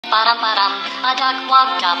ba-dum. A duck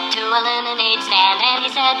walked up to a lemonade stand, and he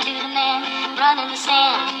said to the man running the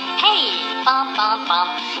stand, "Hey, bum,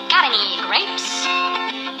 got any grapes?"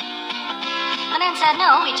 The man said,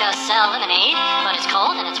 "No, we just sell lemonade, but it's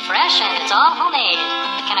cold and it's fresh and it's all homemade.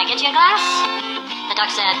 Can I get you a glass?" The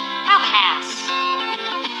duck said, "I'll pass."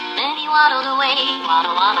 Then he waddled away,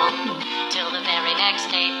 waddle, till the very next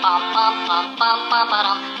day, bum,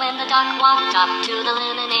 ba-dum. When the duck walked up to the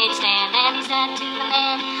lemonade stand, and he said to the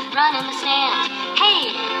man running the stand,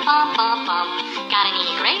 "Hey, bum, got any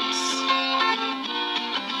grapes?"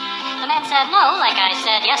 The man said, "No, like I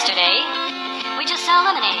said yesterday, we just sell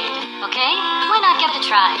lemonade, okay? Why not give it a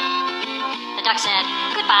try?" The duck said,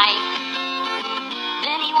 "Goodbye."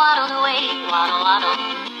 Then he waddled away, waddle.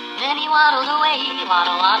 Then he waddled away,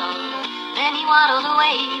 waddle. Then he waddled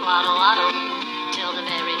away, waddle, till the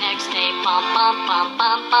very next day, bum,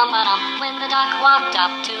 ba-dum. When the duck walked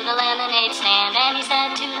up to the lemonade stand, and he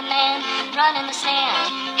said to the man running the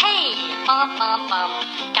stand, "Hey, bum,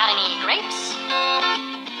 got any grapes?"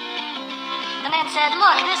 The man said,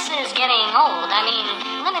 "Look, this is getting old. I mean,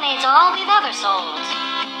 lemonade's all we've ever sold.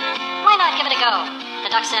 Why not give it a go?" The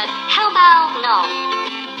duck said, "How about no?"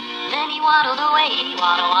 Then he waddled away,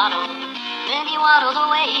 waddle. Then he waddled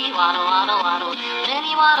away, waddle. Then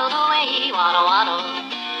he waddled away, waddle,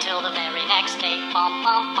 till the very next day, bum,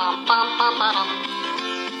 ba-dum.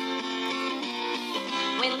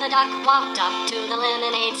 When the duck walked up to the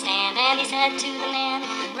lemonade stand, and he said to the man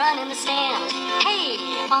running the stand, "Hey,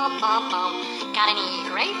 bum, got any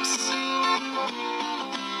grapes?"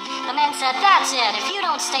 The man said, "That's it. If you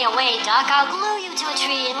don't stay away, duck, I'll glue you to a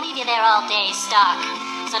tree and leave you there all day stuck.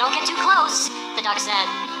 So don't get too close." The duck said,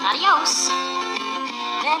 "Adios."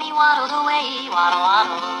 Then he waddled away, waddle.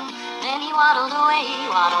 Then he waddled away,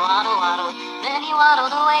 waddle. Then he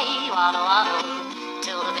waddled away, waddle,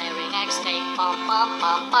 till the very next day, bum,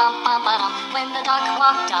 ba-dum. When the duck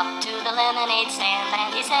walked up to the lemonade stand,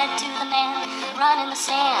 and he said to the man running the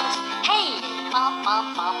stand, "Hey, bum,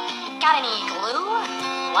 got any glue?"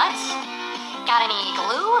 "What? Got any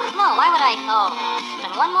glue? No, why would I? Oh,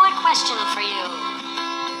 then one more question for you.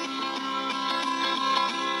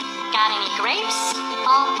 Got any grapes?"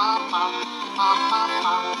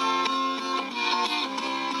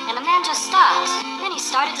 And the man just stopped. Then he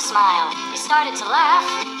started to smile. He started to laugh.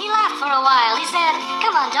 He laughed for a while. He said,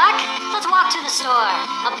 "Come on, duck, let's walk to the store.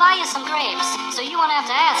 I'll buy you some grapes, so you won't have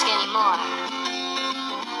to ask anymore."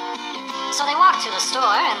 So they walked to the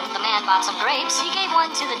store, and the man bought some grapes. He gave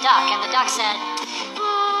one to the duck, and the duck said,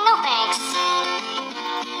 "No thanks.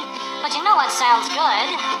 But you know what sounds good?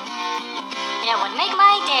 It would make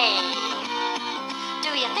my day.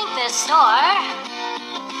 Do you think this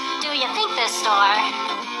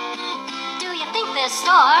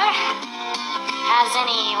store has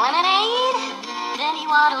any lemonade?" Then he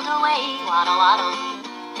waddled away, waddle.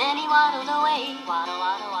 Then he waddled away,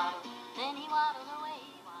 waddle.